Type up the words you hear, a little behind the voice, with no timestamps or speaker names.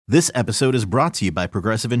This episode is brought to you by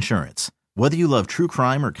Progressive Insurance. Whether you love true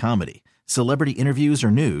crime or comedy, celebrity interviews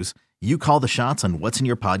or news, you call the shots on what's in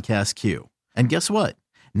your podcast queue. And guess what?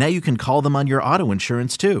 Now you can call them on your auto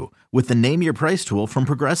insurance too with the Name Your Price tool from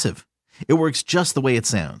Progressive. It works just the way it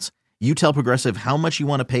sounds. You tell Progressive how much you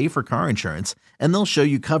want to pay for car insurance, and they'll show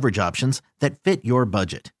you coverage options that fit your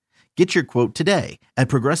budget. Get your quote today at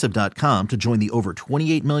Progressive.com to join the over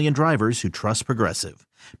 28 million drivers who trust Progressive.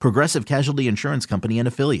 Progressive Casualty Insurance Company and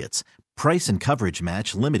Affiliates. Price and coverage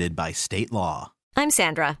match limited by state law. I'm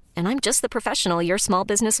Sandra, and I'm just the professional your small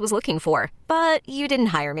business was looking for. But you didn't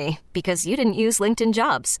hire me because you didn't use LinkedIn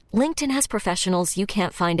Jobs. LinkedIn has professionals you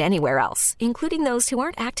can't find anywhere else, including those who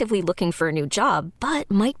aren't actively looking for a new job, but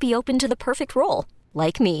might be open to the perfect role,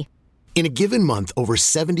 like me. In a given month, over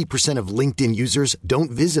 70% of LinkedIn users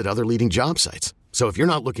don't visit other leading job sites. So if you're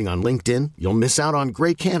not looking on LinkedIn, you'll miss out on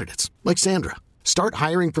great candidates like Sandra. Start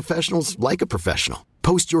hiring professionals like a professional.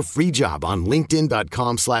 Post your free job on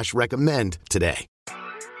linkedin.com/recommend today.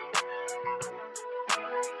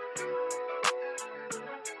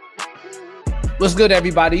 What's good,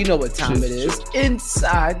 everybody? You know what time it is.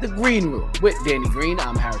 Inside the Green Room with Danny Green.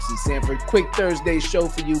 I'm Harrison Sanford. Quick Thursday show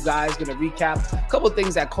for you guys. Going to recap a couple of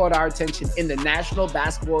things that caught our attention in the National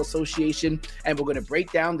Basketball Association, and we're going to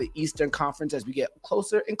break down the Eastern Conference as we get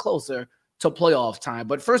closer and closer to playoff time.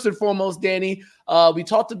 But first and foremost, Danny, we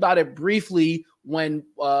talked about it briefly when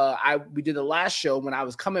we did the last show when I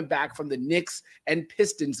was coming back from the Knicks and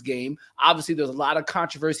Pistons game. Obviously, there's a lot of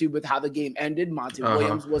controversy with how the game ended. Monty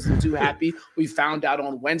Williams wasn't too happy. We found out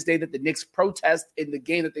on Wednesday that the Knicks protest in the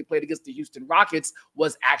game that they played against the Houston Rockets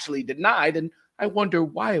was actually denied. And I wonder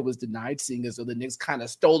why it was denied, seeing as though the Knicks kind of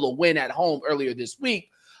stole a win at home earlier this week.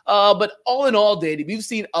 But all in all, Danny, we've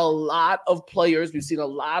seen a lot of players. We've seen a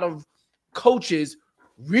lot of coaches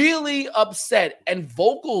really upset and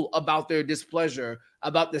vocal about their displeasure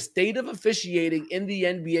about the state of officiating in the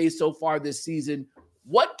NBA so far this season.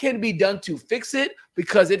 What can be done to fix it?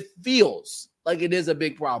 Because it feels like it is a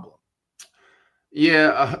big problem.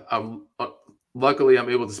 Yeah, luckily I'm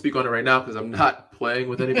able to speak on it right now because I'm not playing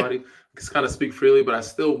with anybody. I can kind of speak freely, but I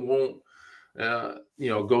still won't,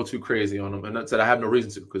 go too crazy on them. And that's that I have no reason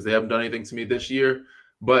to because they haven't done anything to me this year.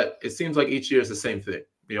 But it seems like each year is the same thing.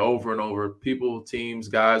 Over and over, people, teams,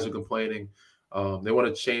 guys are complaining. They want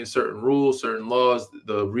to change certain rules, certain laws.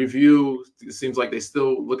 The review, it seems like they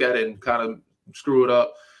still look at it and kind of screw it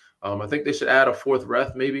up. I think they should add a fourth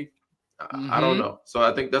ref, maybe. I don't know. So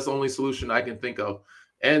I think that's the only solution I can think of.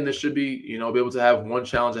 And there should be, be able to have one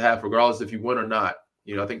challenge a half, regardless if you win or not.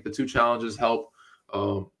 I think the two challenges help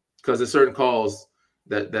because there's certain calls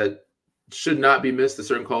that should not be missed. There's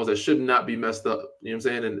certain calls that should not be messed up. You know what I'm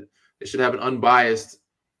saying? And they should have an unbiased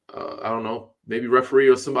maybe referee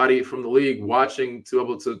or somebody from the league watching to be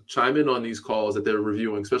able to chime in on these calls that they're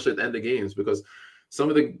reviewing, especially at the end of games, because some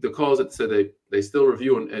of the calls that said they still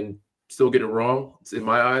review and still get it wrong, in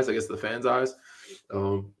my eyes, I guess the fans' eyes,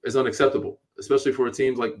 is unacceptable, especially for a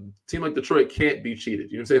team like Detroit can't be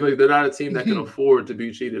cheated. You know what I'm saying? Like, they're not a team that can afford to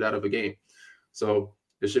be cheated out of a game. So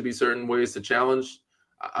there should be certain ways to challenge.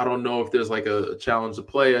 I don't know if there's like a challenge to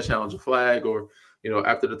play, a challenge to flag, or,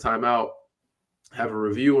 after the timeout, have a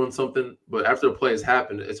review on something, but after the play has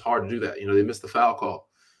happened, it's hard to do that. They missed the foul call.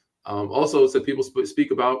 Also, so people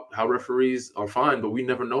speak about how referees are fined, but we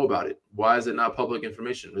never know about it. Why is it not public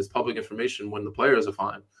information? It's public information when the players are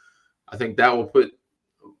fined. I think that will put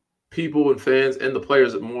people and fans and the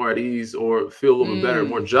players more at ease or feel a little bit better,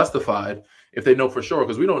 more justified if they know for sure,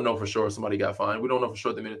 because we don't know for sure if somebody got fined. We don't know for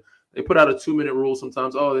sure they put out a 2-minute rule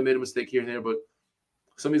sometimes. Oh, they made a mistake here and there, but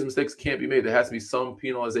some of these mistakes can't be made. There has to be some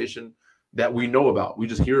penalization that we know about. We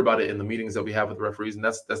just hear about it in the meetings that we have with the referees, and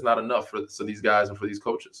that's not enough for these guys and for these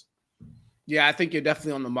coaches. Yeah, I think you're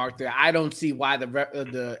definitely on the mark there. I don't see why the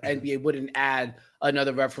NBA wouldn't add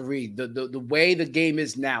another referee. The way the game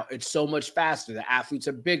is now, it's so much faster. The athletes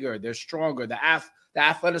are bigger, they're stronger. The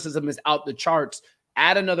athleticism is out the charts.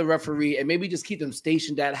 Add another referee and maybe just keep them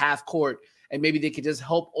stationed at half court, and maybe they could just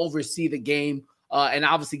help oversee the game and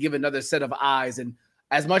obviously give another set of eyes. And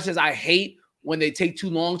as much as I hate when they take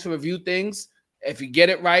too long to review things, if you get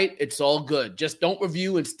it right, it's all good. Just don't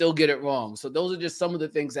review and still get it wrong. So those are just some of the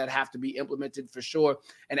things that have to be implemented for sure.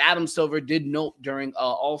 And Adam Silver did note during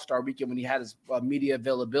All-Star Weekend when he had his media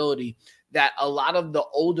availability that a lot of the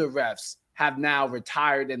older refs have now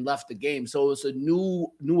retired and left the game. So it's a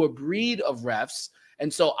newer breed of refs.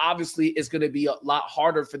 And so obviously it's going to be a lot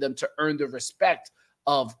harder for them to earn the respect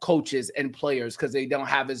of coaches and players because they don't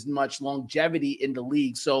have as much longevity in the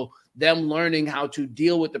league. So them learning how to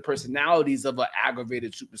deal with the personalities of an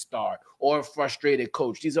aggravated superstar or a frustrated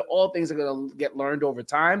coach. These are all things that are going to get learned over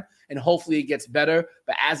time, and hopefully it gets better.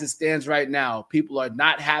 But as it stands right now, people are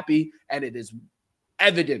not happy, and it is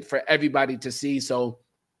evident for everybody to see. So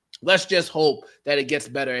let's just hope that it gets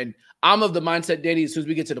better. And I'm of the mindset, Danny, as soon as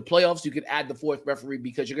we get to the playoffs, you can add the fourth referee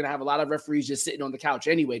because you're going to have a lot of referees just sitting on the couch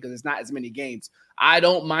anyway because it's not as many games. I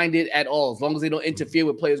don't mind it at all. As long as they don't interfere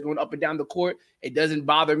with players going up and down the court, it doesn't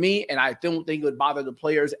bother me, and I don't think it would bother the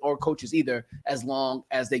players or coaches either as long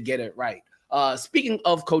as they get it right. Speaking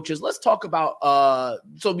of coaches, let's talk about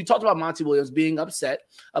so we talked about Monty Williams being upset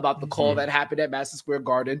about the call that happened at Madison Square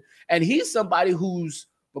Garden, and he's somebody who's,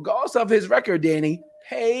 regardless of his record, Danny,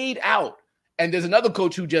 paid out. And there's another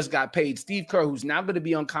coach who just got paid, Steve Kerr, who's now going to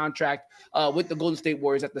be on contract with the Golden State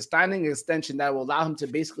Warriors at the signing extension that will allow him to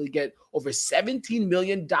basically get over $17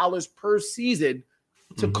 million per season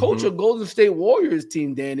to coach a Golden State Warriors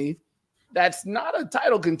team, Danny. That's not a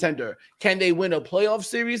title contender. Can they win a playoff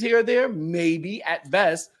series here or there? Maybe at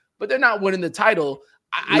best, but they're not winning the title.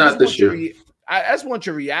 I just want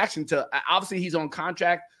your reaction to, obviously he's on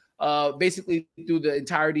contract basically through the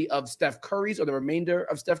entirety of Steph Curry's or the remainder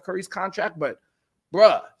of Steph Curry's contract. But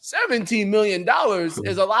bruh, $17 million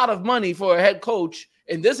is a lot of money for a head coach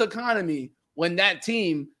in this economy when that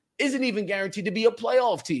team isn't even guaranteed to be a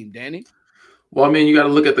playoff team, Danny. Well, I mean, you got to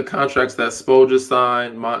look at the contracts that Spo just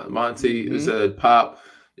signed. Monty said, Pop,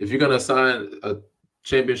 if you're going to sign a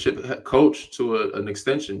championship head coach to an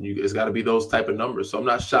extension, it's got to be those type of numbers. So I'm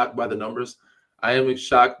not shocked by the numbers. I am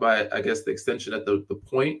shocked by, I guess, the extension at the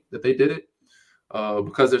point that they did it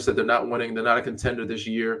because they said they're not winning. They're not a contender this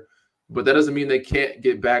year. But that doesn't mean they can't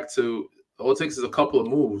get back to – all it takes is a couple of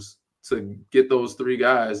moves to get those three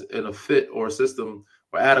guys in a fit or a system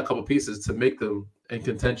or add a couple pieces to make them in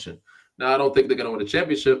contention. Now, I don't think they're going to win a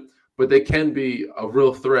championship, but they can be a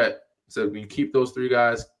real threat. So you keep those three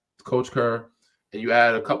guys, Coach Kerr, and you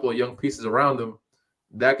add a couple of young pieces around them,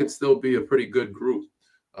 that could still be a pretty good group.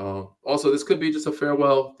 Also, this could be just a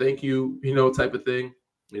farewell, thank you, type of thing.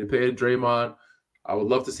 I mean, pay Draymond. I would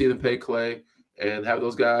love to see them pay Clay and have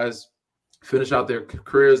those guys finish out their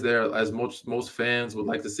careers there as most fans would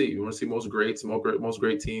like to see. You want to see most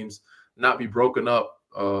great teams not be broken up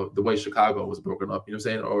the way Chicago was broken up, you know what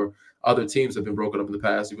I'm saying? Or other teams have been broken up in the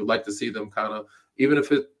past. You would like to see them kind of, even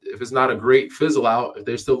if it's not a great fizzle out, if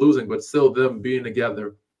they're still losing, but still them being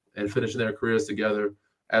together and finishing their careers together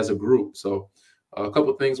as a group. So a couple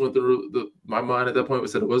of things went through my mind at that point. We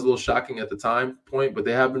said it was a little shocking at the time point, but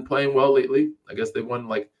they have been playing well lately. I guess they won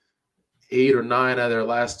like 8 or 9 out of their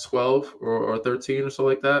last 12 or 13 or so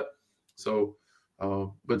like that. So,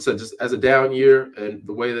 but so just as a down year and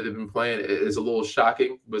the way that they've been playing, it is a little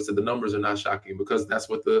shocking. But so the numbers are not shocking because that's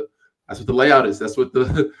what the layout is. That's what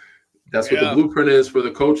the blueprint is for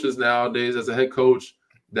the coaches nowadays. As a head coach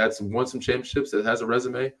that's won some championships, that has a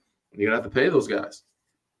resume, you're gonna have to pay those guys.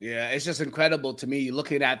 Yeah, it's just incredible to me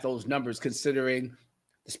looking at those numbers, considering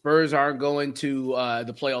the Spurs aren't going to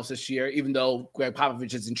the playoffs this year, even though Greg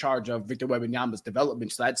Popovich is in charge of Victor Wembanyama's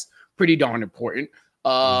development. So that's pretty darn important.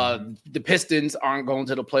 The Pistons aren't going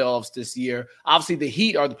to the playoffs this year. Obviously, the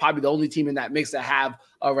Heat are probably the only team in that mix that have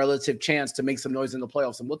a relative chance to make some noise in the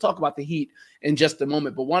playoffs. And we'll talk about the Heat in just a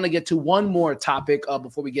moment. But want to get to one more topic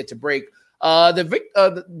before we get to break. The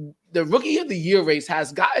Rookie of the Year race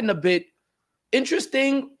has gotten a bit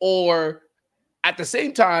interesting, or at the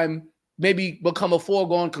same time, maybe become a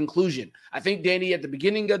foregone conclusion. I think, Danny, at the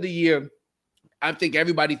beginning of the year, I think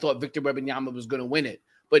everybody thought Victor Wembanyama was going to win it,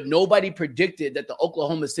 but nobody predicted that the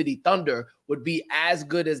Oklahoma City Thunder would be as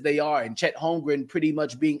good as they are, and Chet Holmgren pretty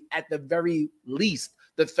much being at the very least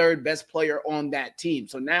the third best player on that team.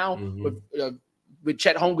 So now with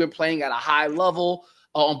Chet Holmgren playing at a high level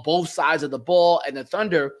on both sides of the ball, and the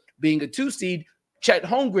Thunder being a 2 seed, Chet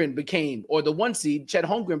Holmgren became, or the 1 seed, Chet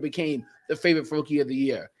Holmgren became the favorite for Rookie of the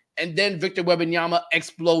Year. And then Victor Wembanyama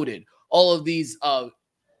exploded. All of these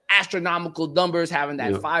astronomical numbers, having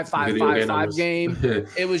that 5.555 game.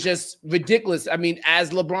 It was just ridiculous. I mean,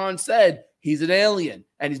 as LeBron said, he's an alien,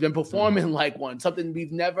 and he's been performing like one, something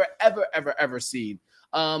we've never, ever, ever, ever seen.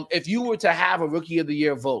 If you were to have a Rookie of the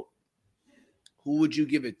Year vote, who would you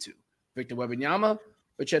give it to? Victor Wembanyama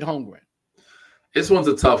or Chet Holmgren? This one's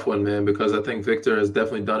a tough one, man, because I think Victor has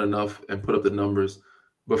definitely done enough and put up the numbers.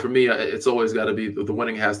 But for me, it's always got to be the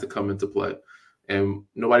winning has to come into play. And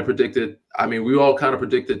nobody predicted. I mean, we all kind of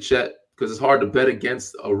predicted Chet because it's hard to bet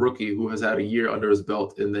against a rookie who has had a year under his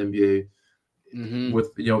belt in the NBA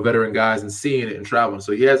with veteran guys and seeing it and traveling.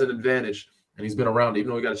 So he has an advantage, and he's been around, even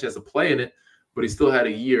though he got a chance to play in it. But he still had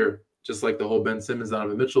a year just like the whole Ben Simmons,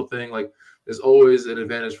 Donovan Mitchell thing. Like, there's always an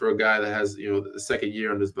advantage for a guy that has, the second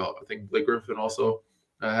year on his belt. I think Blake Griffin also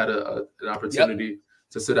had an opportunity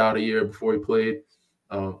to sit out a year before he played.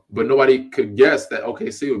 But nobody could guess that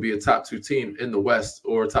OKC would be a top 2 team in the West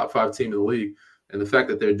or a top 5 team in the league. And the fact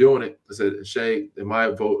that they're doing it, I said, Shea, in my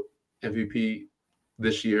vote, MVP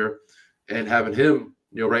this year, and having him,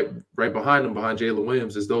 right behind him, behind Jalen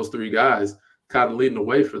Williams, is those 3 guys kind of leading the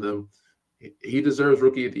way for them. He deserves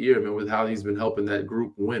Rookie of the Year, man, with how he's been helping that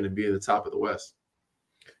group win and being the top of the West.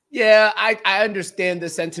 Yeah, I understand the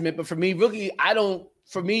sentiment, but for me, Rookie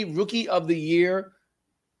of the Year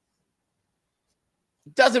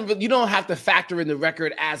you don't have to factor in the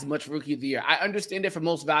record as much Rookie of the Year. I understand it for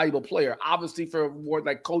most valuable player, obviously for award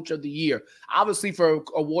like Coach of the Year, obviously for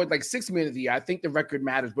award like Sixth Man of the Year. I think the record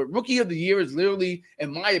matters, but Rookie of the Year is literally,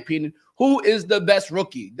 in my opinion, who is the best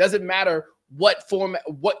rookie. Doesn't matter what format,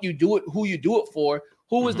 what you do it, who you do it for,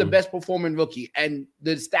 who is the best performing rookie. And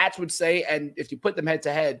the stats would say, and if you put them head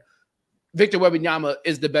to head, Victor Wembanyama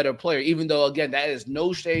is the better player, even though, again, that is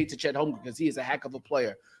no shade to Chet Holmgren because he is a heck of a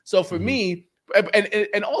player. So for me,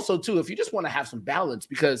 and also, too, if you just want to have some balance,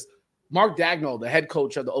 because Mark Dagnall, the head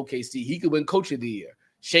coach of the OKC, he could win Coach of the Year.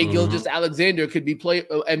 Shea Gilgeous-Alexander could be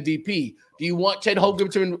MVP. Do you want Chet Holmgren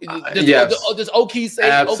to yes. Does OKC say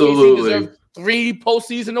OKC deserve 3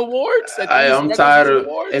 postseason awards? I'm tired of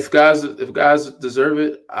awards? If guys deserve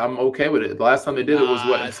it, I'm okay with it. The last time they did it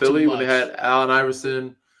was in Philly when they had Allen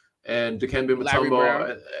Iverson and Dikembe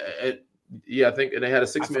Mutombo. I think, and they had a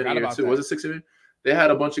 6-man year too. Was it 6-man? They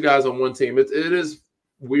had a bunch of guys on one team. It is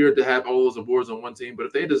weird to have all those awards on one team, but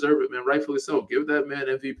if they deserve it, man, rightfully so. Give that man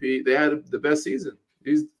MVP. They had the best season.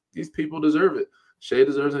 These people deserve it. Shea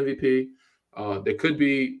deserves MVP. They could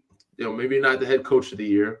be, maybe not the head coach of the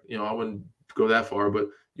year. I wouldn't go that far, but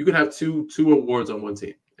you can have two awards on one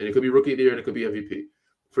team, and it could be Rookie of the Year and it could be MVP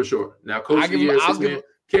for sure. Now, Coach of the Year, 6-man,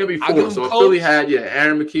 can't be 4. So if Philly had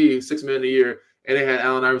Aaron McKee, 6-man of the year, and they had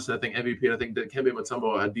Allen Iverson, I think MVP, and I think Dikembe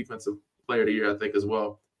Mutombo had Defensive Player of the Year, I think, as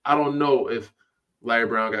well. I don't know if Larry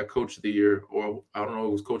Brown got Coach of the Year, or I don't know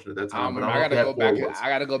who was coaching at that time. But I gotta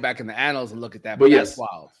go back in the annals and look at that. But yes, that's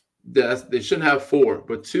 12. They shouldn't have 4,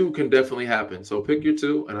 but 2 can definitely happen. So pick your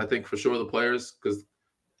 2, and I think for sure the players, because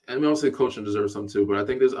obviously coaching deserves some too, but I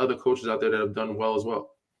think there's other coaches out there that have done well as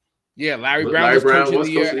well. Yeah, Larry Brown was Coach of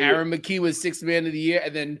the Year. Aaron McKee was 6th Man of the Year,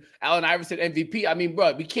 and then Allen Iverson MVP. I mean,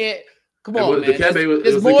 bro, we can't. Come on, man.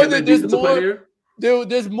 There's more than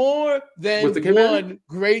one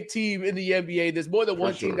great team in the NBA. There's more than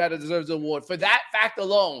one team that deserves an award. For that fact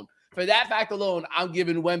alone, I'm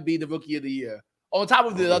giving Wemby the Rookie of the Year. On top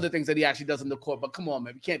of the other things that he actually does in the court. But come on,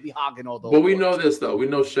 man. We can't be hogging all those. But we know this, though. We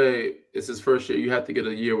know Shea, it's his first year. You have to get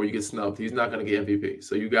a year where you get snubbed. He's not going to get MVP.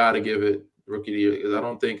 So you got to give it Rookie of the Year. Because I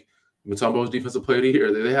don't think Mutombo's Defensive Player of the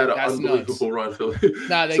Year. They had an unbelievable run, Philly.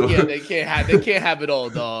 Nah, they can't have it all,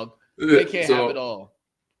 dog. They can't have it all.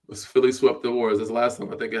 Philly swept the Warriors. That's the last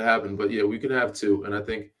time I think it happened. But, yeah, we can have 2. And I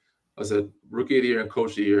think, I said, Rookie of the Year and Coach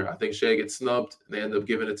of the Year. I think Shea gets snubbed, and they end up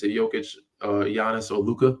giving it to Jokic, Giannis, or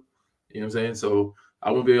Luka. You know what I'm saying? So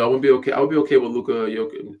I wouldn't be okay. I would be okay with Luka.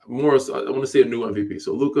 Jokic. More, I want to see a new MVP.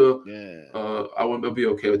 So Luka, I wouldn't be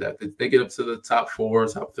okay with that. If they get up to the top 4,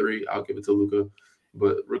 top 3, I'll give it to Luka.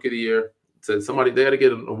 But Rookie of the Year, said somebody they got to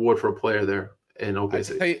get an award for a player there in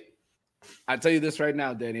OKC. I tell you this right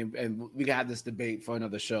now, Danny, and we can have this debate for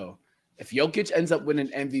another show. If Jokic ends up winning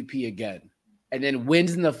MVP again, and then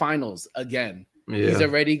wins in the finals again, he's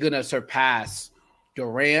already gonna surpass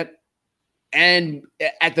Durant. And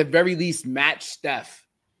at the very least, match Steph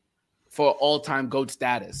for all-time GOAT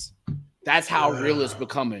status. That's how real it's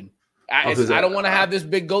becoming. I don't want to have this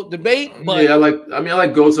big GOAT debate, but I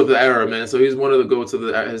like GOATs of the era, man. So he's one of the GOATs of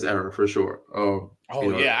his era for sure.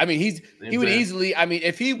 I mean, he would easily. I mean,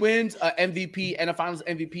 if he wins an MVP and a Finals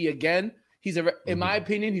MVP again, in my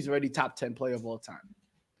opinion, he's already top 10 player of all time.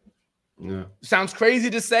 Yeah, sounds crazy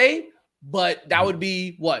to say. But that would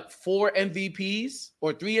be what, 4 MVPs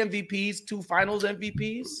or 3 MVPs, 2 Finals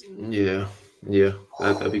MVPs? Yeah.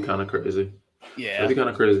 That'd be kind of crazy. Yeah, that'd be kind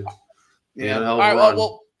of crazy. Yeah. All right.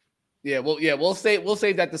 We'll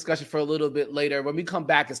save that discussion for a little bit later. When we come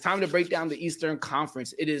back, it's time to break down the Eastern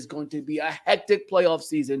Conference. It is going to be a hectic playoff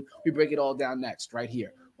season. We break it all down next, right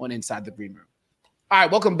here on Inside the Green Room. All right,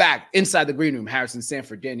 welcome back. Inside the Green Room, Harrison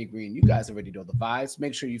Sanford, Danny Green. You guys already know the vibes.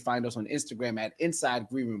 Make sure you find us on Instagram at Inside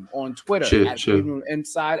Green Room, on Twitter at Green Room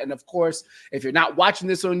Inside. And of course, if you're not watching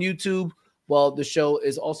this on YouTube, well, the show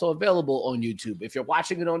is also available on YouTube. If you're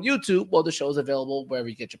watching it on YouTube, well, the show is available wherever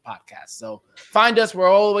you get your podcasts. So find us. We're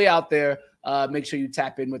all the way out there. make sure you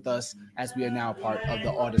tap in with us as we are now part of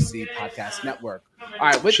the Odyssey Podcast Network. All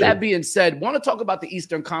right, with that being said, want to talk about the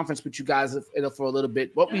Eastern Conference with you guys for a little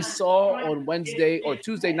bit. What we saw on Wednesday or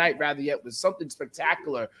Tuesday night, rather yet, was something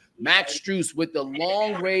spectacular. Max Strus with the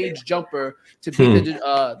long-range jumper to beat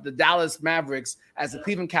the Dallas Mavericks as the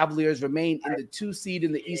Cleveland Cavaliers remain in the 2 seed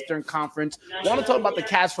in the Eastern Conference. Want to talk about the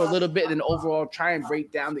Cavs for a little bit and then overall try and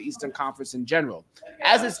break down the Eastern Conference in general.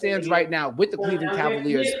 As it stands right now with the Cleveland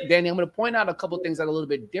Cavaliers, Danny, I'm going to point out a couple things that are a little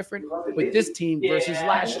bit different with this team versus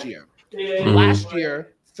last year. Last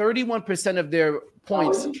year, 31% of their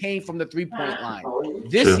points came from the three-point line.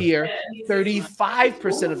 This year,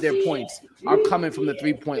 35% of their points are coming from the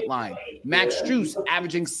three-point line. Max Strus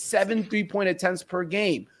averaging 7 3-point attempts per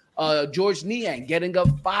game. George Niang getting up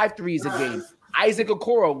 5 threes a game. Isaac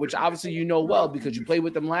Okoro, which obviously you know well because you played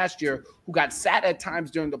with them last year, who got sat at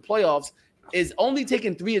times during the playoffs, is only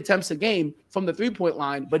taking 3 attempts a game from the three-point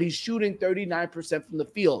line, but he's shooting 39% from the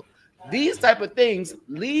field. These type of things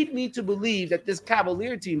lead me to believe that this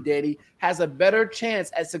Cavalier team, Danny, has a better chance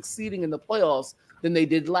at succeeding in the playoffs than they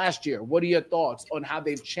did last year. What are your thoughts on how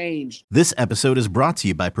they've changed? This episode is brought to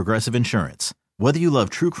you by Progressive Insurance. Whether you love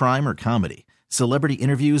true crime or comedy, celebrity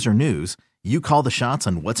interviews or news, you call the shots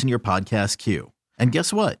on what's in your podcast queue. And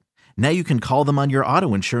guess what? Now you can call them on your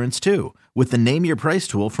auto insurance too with the Name Your Price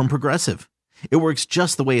tool from Progressive. It works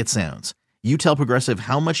just the way it sounds. You tell Progressive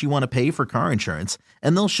how much you want to pay for car insurance,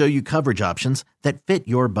 and they'll show you coverage options that fit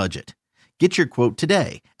your budget. Get your quote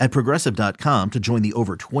today at Progressive.com to join the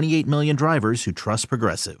over 28 million drivers who trust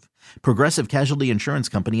Progressive. Progressive Casualty Insurance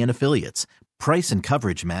Company and Affiliates. Price and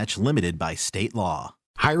coverage match limited by state law.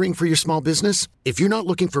 Hiring for your small business? If you're not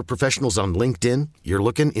looking for professionals on LinkedIn, you're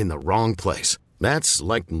looking in the wrong place. That's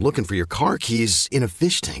like looking for your car keys in a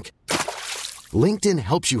fish tank. LinkedIn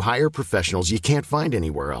helps you hire professionals you can't find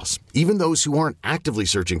anywhere else, even those who aren't actively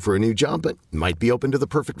searching for a new job but might be open to the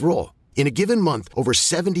perfect role. In a given month, over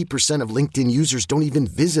 70% of LinkedIn users don't even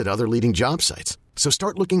visit other leading job sites. So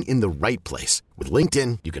start looking in the right place. With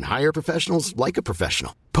LinkedIn, you can hire professionals like a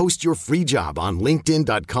professional. Post your free job on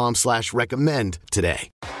linkedin.com/recommend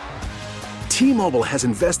today. T-Mobile has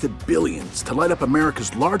invested billions to light up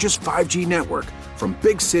America's largest 5G network, from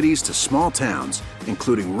big cities to small towns,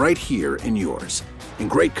 including right here in yours. And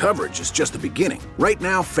great coverage is just the beginning. Right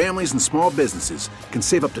now, families and small businesses can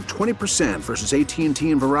save up to 20% versus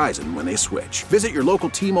AT&T and Verizon when they switch. Visit your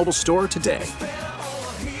local T-Mobile store today.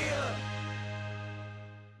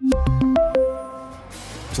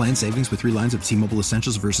 Plan savings with 3 lines of T-Mobile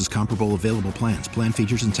Essentials versus comparable available plans. Plan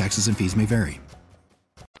features and taxes and fees may vary.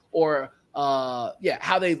 Or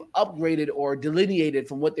how they've upgraded or delineated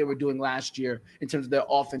from what they were doing last year in terms of their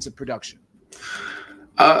offensive production?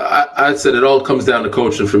 I said it all comes down to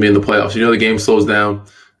coaching for me in the playoffs. You know, the game slows down.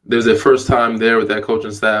 There's their first time there with that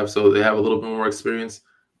coaching staff, so they have a little bit more experience.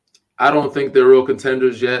 I don't think they're real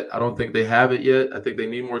contenders yet. I don't think they have it yet. I think they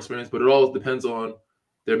need more experience, but it all depends on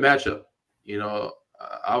their matchup. You know,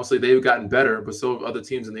 obviously they've gotten better, but so have other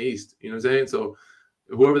teams in the East. You know what I'm saying? So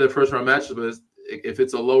whoever their first round matchup is, if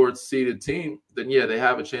it's a lower seeded team, then yeah, they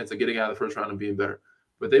have a chance of getting out of the first round and being better.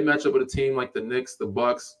 But they match up with a team like the Knicks, the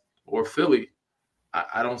Bucks, or Philly,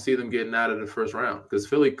 I don't see them getting out of the first round, because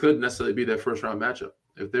Philly could necessarily be their first round matchup.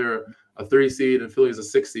 If they're a 3 seed and Philly's a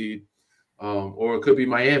 6 seed, or it could be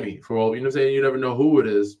Miami for all, you know what I'm saying? You never know who it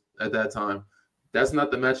is at that time. That's not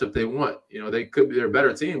the matchup they want. You know, they could be their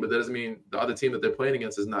better team, but that doesn't mean the other team that they're playing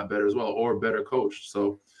against is not better as well or better coached.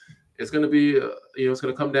 So it's going to be, it's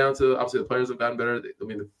going to come down to, obviously the players have gotten better.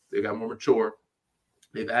 They got more mature.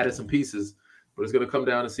 They've added some pieces, but it's going to come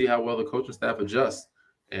down to see how well the coaching staff adjusts.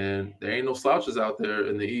 And there ain't no slouches out there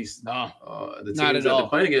in the East. No, the teams that they're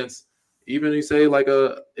playing against, even you say like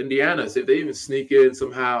Indiana, if they even sneak in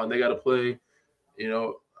somehow and they got to play,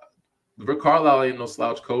 Rick Carlisle ain't no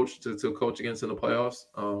slouch coach to coach against in the playoffs,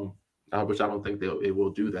 which I don't think they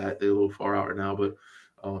will do that. They're a little far out right now, but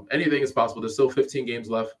anything is possible. There's still 15 games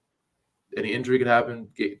left. Any injury could happen.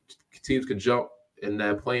 Teams could jump in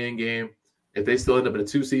that play-in game. If they still end up in a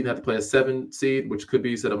 2 seed and have to play a 7 seed, which could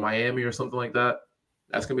be instead of Miami or something like that,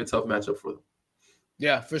 that's going to be a tough matchup for them.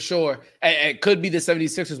 Yeah, for sure. It could be the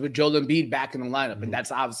 76ers with Joel Embiid back in the lineup, and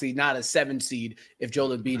that's obviously not a 7 seed if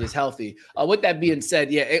Joel Embiid is healthy. With that being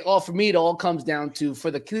said, it all comes down to,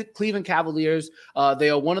 for the Cleveland Cavaliers, they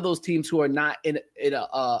are one of those teams who are not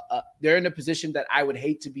they're in a position that I would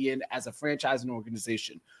hate to be in as a franchise and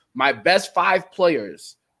organization. My best 5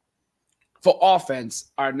 players for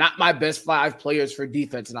offense are not my best 5 players for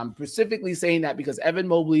defense. And I'm specifically saying that because Evan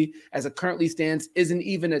Mobley, as it currently stands, isn't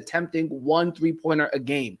even attempting 1 3-pointer a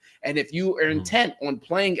game. And if you are intent on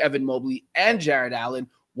playing Evan Mobley and Jared Allen,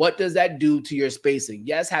 What does that do to your spacing?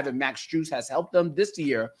 Yes, having Max Strus has helped them this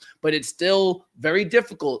year, but it's still very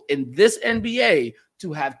difficult in this NBA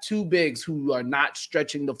to have two bigs who are not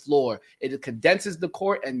stretching the floor. It condenses the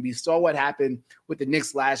court, and we saw what happened with the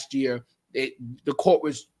Knicks last year. The court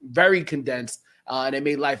was very condensed, and it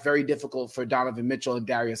made life very difficult for Donovan Mitchell and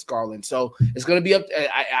Darius Garland. So it's going to be up.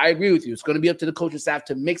 I agree with you. It's going to be up to the coaching staff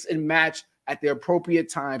to mix and match at the appropriate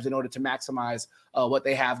times in order to maximize what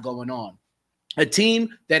they have going on. A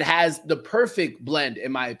team that has the perfect blend, in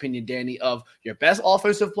my opinion, Danny, of your best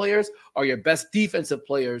offensive players or your best defensive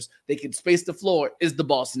players, they can space the floor, is the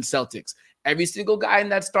Boston Celtics. Every single guy in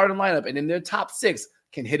that starting lineup and in their top six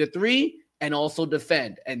can hit a three and also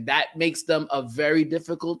defend. And that makes them a very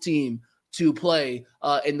difficult team to play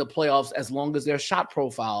in the playoffs as long as their shot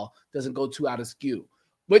profile doesn't go too out of skew.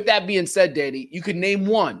 With that being said, Danny, you can name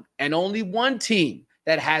one and only one team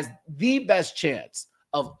that has the best chance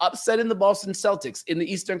of upsetting the Boston Celtics in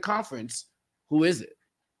the Eastern Conference. Who is it?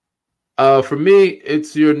 For me,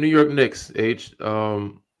 it's your New York Knicks, H.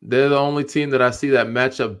 They're the only team that I see that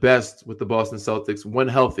match up best with the Boston Celtics when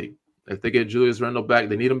healthy. If they get Julius Randle back,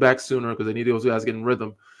 they need him back sooner because they need those guys getting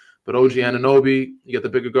rhythm. But OG Anunoby, you got the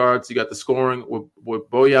bigger guards, you got the scoring with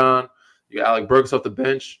Bojan, you got Alec Burks off the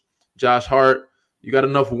bench, Josh Hart. You got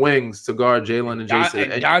enough wings to guard Jalen and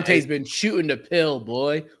Jason. And Dante's been shooting the pill,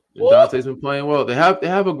 boy. Dante's been playing well. They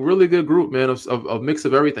have a really good group, man, of mix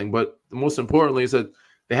of everything. But most importantly is that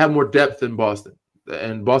they have more depth than Boston.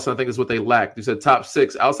 And Boston, I think, is what they lack. You said top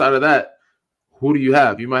six. Outside of that, who do you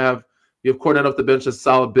have? You have Cornette off the bench, that's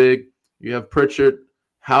solid big. You have Pritchard,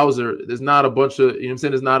 Hauser. There's not a bunch of, you know what I'm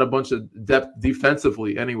saying? There's not a bunch of depth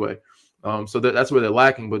defensively anyway. So that's where they're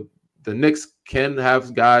lacking. But the Knicks can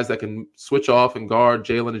have guys that can switch off and guard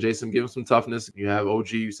Jalen and Jason, give them some toughness. You have OG,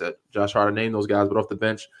 you said Josh Hart, name those guys, but off the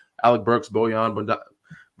bench, Alec Burks, Bojan,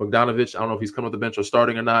 Bogdanovic. I don't know if he's coming off the bench or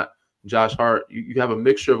starting or not. Josh Hart. You have a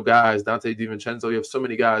mixture of guys. Dante DiVincenzo. You have so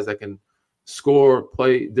many guys that can score,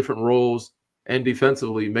 play different roles, and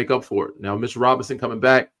defensively make up for it. Now, Mitch Robinson coming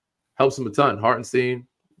back helps him a ton. Hartenstein.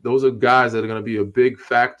 Those are guys that are going to be a big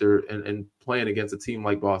factor in playing against a team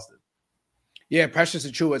like Boston. Yeah, Precious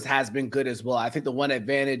Achiuwa has been good as well. I think the one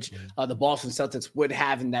advantage the Boston Celtics would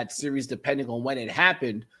have in that series, depending on when it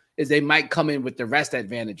happened, is they might come in with the rest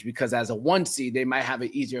advantage because as a 1 seed, they might have an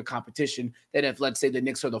easier competition than if, let's say, the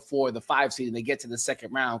Knicks are the 4 or the 5 seed and they get to the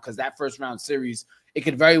second round, because that first round series, it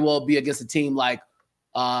could very well be against a team like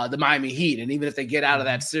the Miami Heat. And even if they get out of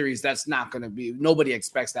that series, that's not going to be – nobody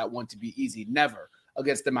expects that one to be easy, never,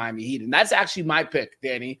 against the Miami Heat. And that's actually my pick,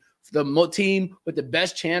 Danny. The team with the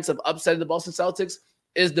best chance of upsetting the Boston Celtics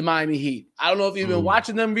is the Miami Heat. I don't know if you've been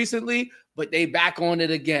watching them recently, but they back on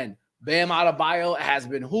it again. Bam Adebayo has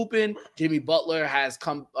been hooping. Jimmy Butler has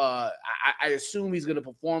come. I assume he's going to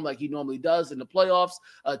perform like he normally does in the playoffs.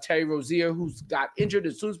 Terry Rozier, who's got injured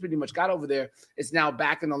as soon as pretty much got over there, is now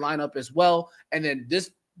back in the lineup as well. And then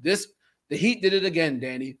the Heat did it again,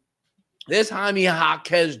 Danny. This Jaime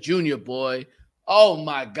Jaquez Jr., boy. Oh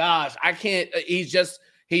my gosh. I can't. He's just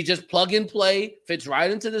plug and play, fits right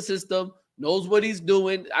into the system, knows what he's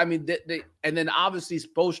doing. I mean, and then obviously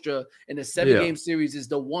Spoelstra in the 7-game series is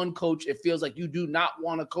the one coach it feels like you do not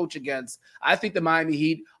want to coach against. I think the Miami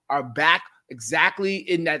Heat are back exactly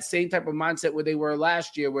in that same type of mindset where they were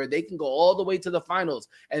last year, where they can go all the way to the finals.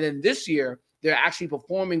 And then this year, they're actually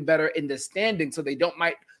performing better in the standing, so they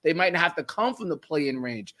might have to come from the play-in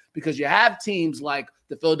range, because you have teams like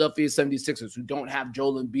the Philadelphia 76ers who don't have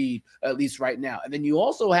Joel Embiid, at least right now. And then you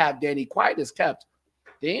also have, Danny, quiet as kept,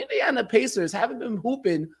 the Indiana Pacers haven't been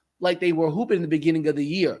hooping like they were hooping in the beginning of the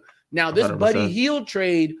year. Now, this 100%. Buddy Hield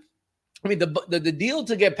trade, I mean, the deal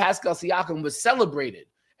to get Pascal Siakam was celebrated,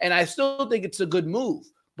 and I still think it's a good move.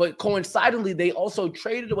 But coincidentally, they also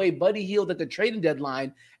traded away Buddy Hield at the trading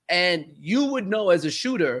deadline. And you would know as a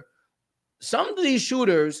shooter, some of these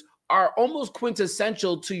shooters are almost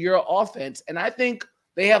quintessential to your offense. And I think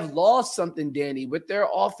they have lost something, Danny, with their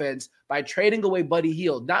offense by trading away Buddy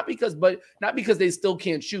Hield. Not because they still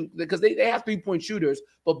can't shoot, because they have 3-point shooters.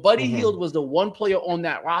 But Buddy Hield was the one player on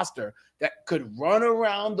that roster that could run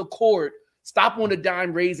around the court, stop on a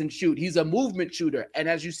dime, raise and shoot. He's a movement shooter. And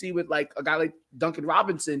as you see with like a guy like Duncan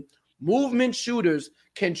Robinson, movement shooters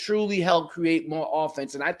can truly help create more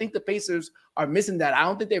offense. And I think the Pacers are missing that. I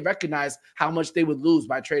don't think they recognize how much they would lose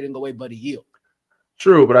by trading away Buddy Hield.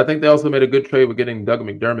 True, but I think they also made a good trade with getting Doug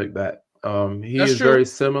McDermott back. That's true. Very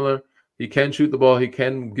similar. He can shoot the ball. He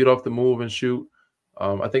can get off the move and shoot.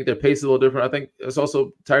 I think their pace is a little different. I think it's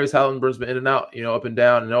also Tyrese Halliburton's been in and out, up and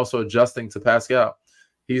down, and also adjusting to Pascal.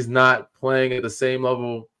 He's not playing at the same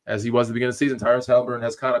level as he was at the beginning of the season. Tyrese Halliburton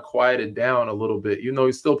has kind of quieted down a little bit, even though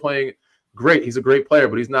he's still playing great. He's a great player,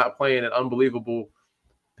 but he's not playing an unbelievable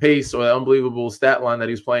pace or an unbelievable stat line that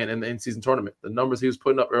he's playing in the in-season tournament. The numbers he was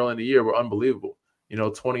putting up early in the year were unbelievable.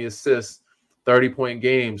 20 assists, 30-point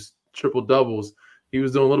games, triple doubles. He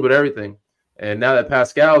was doing a little bit of everything. And now that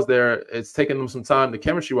Pascal's there, it's taking them some time,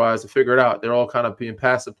 chemistry-wise, to figure it out. They're all kind of being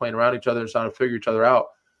passive, playing around each other and trying to figure each other out.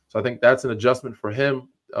 So I think that's an adjustment for him,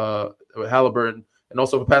 with Halliburton, and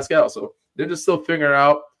also for Pascal. So they're just still figuring it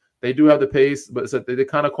out. They do have the pace, but it's like they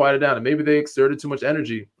kind of quieted down. And maybe they exerted too much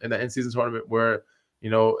energy in the in-season tournament where,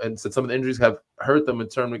 and so some of the injuries have hurt them in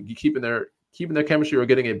terms of keeping their chemistry or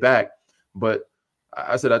getting it back. But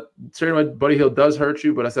I said, certainly Buddy Hield does hurt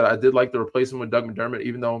you, but I said I did like the replacement with Doug McDermott,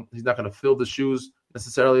 even though he's not going to fill the shoes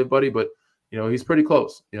necessarily of Buddy, but, he's pretty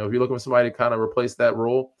close. If you're looking for somebody to kind of replace that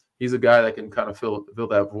role, he's a guy that can kind of fill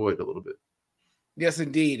that void a little bit. Yes,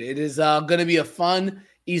 indeed. It is going to be a fun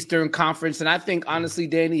Eastern Conference. And I think, honestly,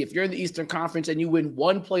 Danny, if you're in the Eastern Conference and you win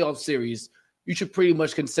one playoff series, you should pretty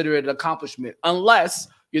much consider it an accomplishment, unless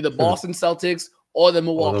you're the Boston Celtics or the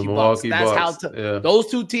Milwaukee Bucks. That's how those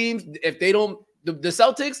two teams, if they don't, the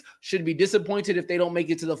Celtics should be disappointed if they don't make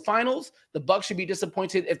it to the finals. The Bucks should be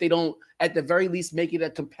disappointed if they don't, at the very least, make it a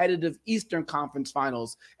competitive Eastern Conference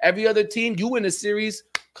Finals. Every other team, you win a series,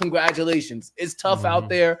 congratulations. It's tough out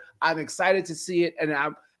there. I'm excited to see it, and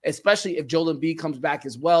especially if Joel Embiid comes back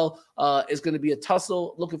as well. It's going to be a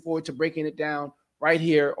tussle. Looking forward to breaking it down right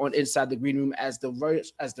here on Inside the Green Room as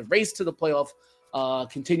the race to the playoff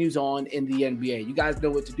continues on in the NBA. You guys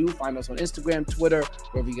know what to do. Find us on Instagram, Twitter,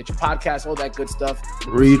 wherever you get your podcasts, all that good stuff.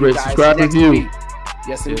 Read, rate, subscribe, review.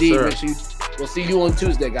 Yes, indeed. Make sure we'll see you on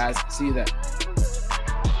Tuesday, guys. See you then.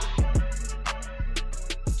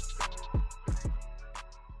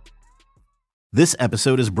 This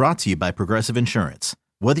episode is brought to you by Progressive Insurance.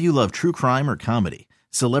 Whether you love true crime or comedy,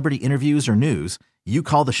 celebrity interviews or news, you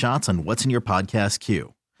call the shots on what's in your podcast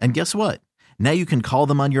queue. And guess what? Now you can call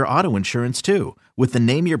them on your auto insurance too with the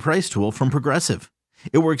Name Your Price tool from Progressive.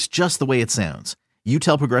 It works just the way it sounds. You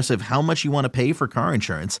tell Progressive how much you want to pay for car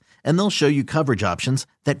insurance, and they'll show you coverage options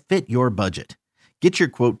that fit your budget. Get your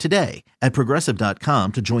quote today at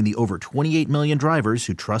Progressive.com to join the over 28 million drivers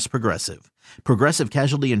who trust Progressive. Progressive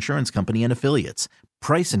Casualty Insurance Company and Affiliates.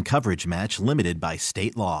 Price and coverage match limited by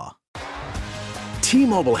state law.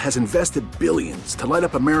 T-Mobile has invested billions to light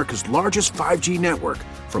up America's largest 5G network,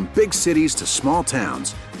 from big cities to small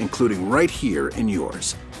towns, including right here in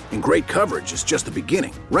yours. And great coverage is just the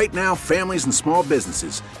beginning. Right now, families and small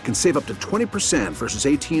businesses can save up to 20% versus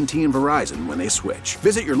AT&T and Verizon when they switch.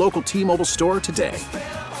 Visit your local T-Mobile store today.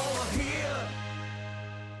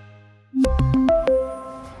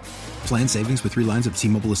 Plan savings with 3 lines of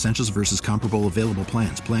T-Mobile Essentials versus comparable available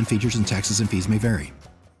plans. Plan features and taxes and fees may vary.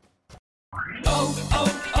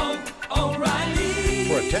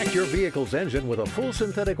 Protect your vehicle's engine with a full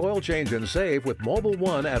synthetic oil change and save with Mobile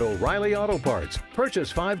One at O'Reilly Auto Parts. Purchase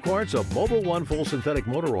 5 quarts of Mobile One full synthetic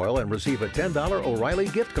motor oil and receive a $10 O'Reilly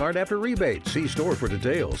gift card after rebate. See store for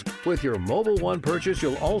details. With your Mobile One purchase,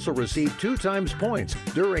 you'll also receive 2 times points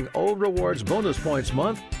during O Rewards Bonus Points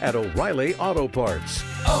Month at O'Reilly Auto Parts.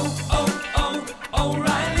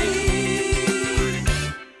 O'Reilly.